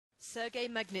Sergei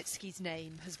Magnitsky's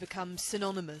name has become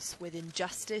synonymous with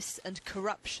injustice and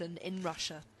corruption in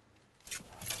Russia.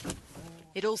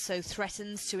 It also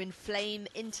threatens to inflame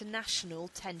international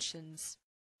tensions.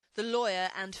 The lawyer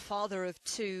and father of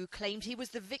two claimed he was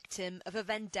the victim of a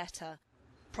vendetta.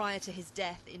 Prior to his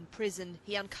death in prison,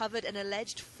 he uncovered an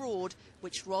alleged fraud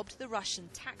which robbed the Russian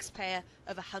taxpayer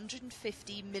of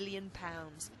 £150 million.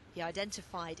 He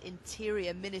identified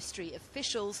Interior Ministry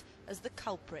officials as the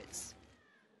culprits.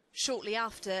 Shortly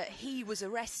after, he was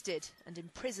arrested and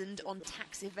imprisoned on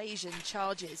tax evasion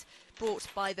charges brought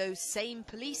by those same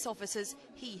police officers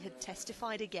he had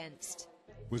testified against.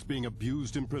 Was being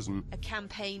abused in prison. A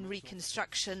campaign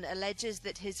reconstruction alleges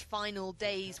that his final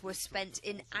days were spent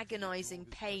in agonizing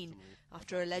pain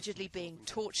after allegedly being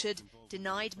tortured,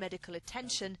 denied medical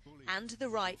attention and the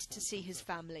right to see his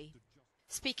family.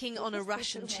 Speaking on a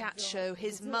Russian chat show,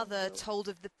 his mother told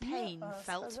of the pain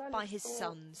felt by his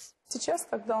sons.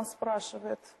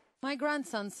 My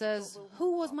grandson says,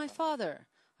 "Who was my father?"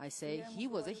 I say, "He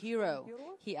was a hero."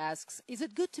 He asks, "Is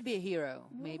it good to be a hero?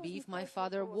 Maybe if my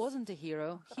father wasn't a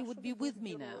hero, he would be with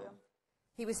me now."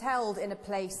 He was held in a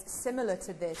place similar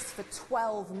to this for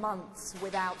 12 months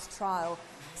without trial.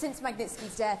 Since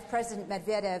Magnitsky's death, President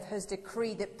Medvedev has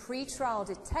decreed that pre-trial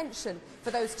detention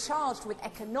for those charged with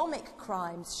economic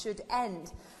crimes should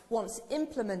end. Once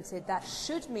implemented, that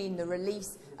should mean the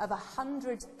release of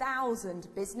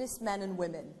 100,000 businessmen and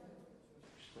women.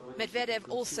 Medvedev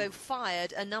also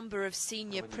fired a number of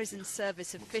senior prison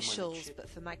service officials, but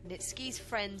for Magnitsky's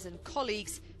friends and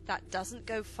colleagues, that doesn't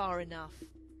go far enough.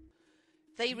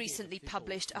 They recently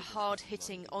published a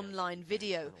hard-hitting online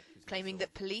video claiming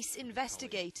that police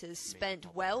investigators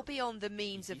spent well beyond the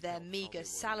means of their meagre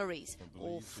salaries,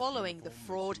 all following the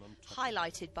fraud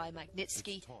highlighted by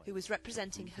Magnitsky, who was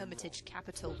representing Hermitage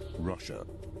Capital. Russia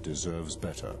deserves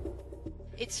better.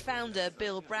 Its founder,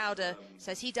 Bill Browder,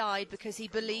 says he died because he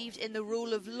believed in the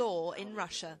rule of law in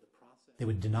Russia. They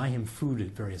would deny him food at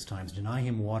various times, deny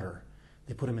him water.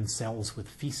 They put him in cells with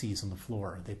feces on the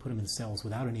floor. They put him in cells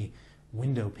without any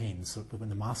window panes. So when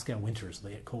the Moscow winters,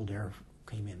 the cold air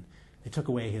came in, they took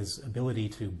away his ability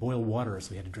to boil water,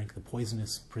 so he had to drink the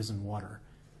poisonous prison water.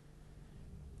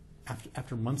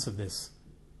 After months of this,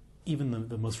 even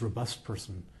the most robust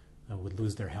person would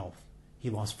lose their health. He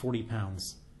lost 40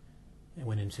 pounds and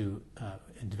went into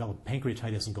and developed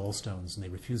pancreatitis and gallstones, and they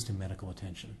refused him medical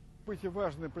attention.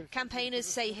 Campaigners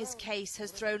say his case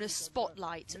has thrown a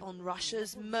spotlight on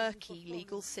Russia's murky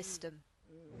legal system.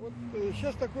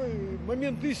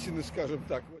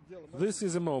 This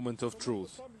is a moment of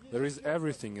truth. There is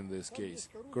everything in this case.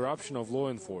 Corruption of law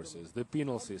enforcers, the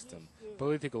penal system,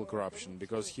 political corruption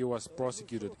because he was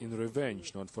prosecuted in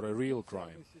revenge, not for a real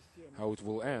crime. How it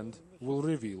will end will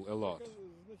reveal a lot.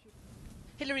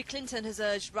 Hillary Clinton has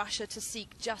urged Russia to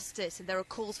seek justice, and there are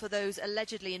calls for those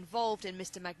allegedly involved in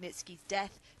Mr. Magnitsky's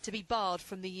death to be barred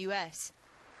from the US.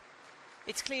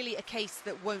 It's clearly a case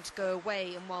that won't go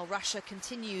away, and while Russia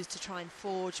continues to try and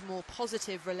forge more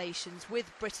positive relations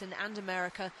with Britain and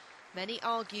America, many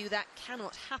argue that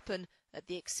cannot happen at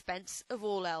the expense of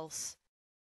all else.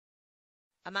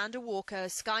 Amanda Walker,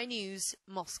 Sky News,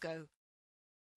 Moscow.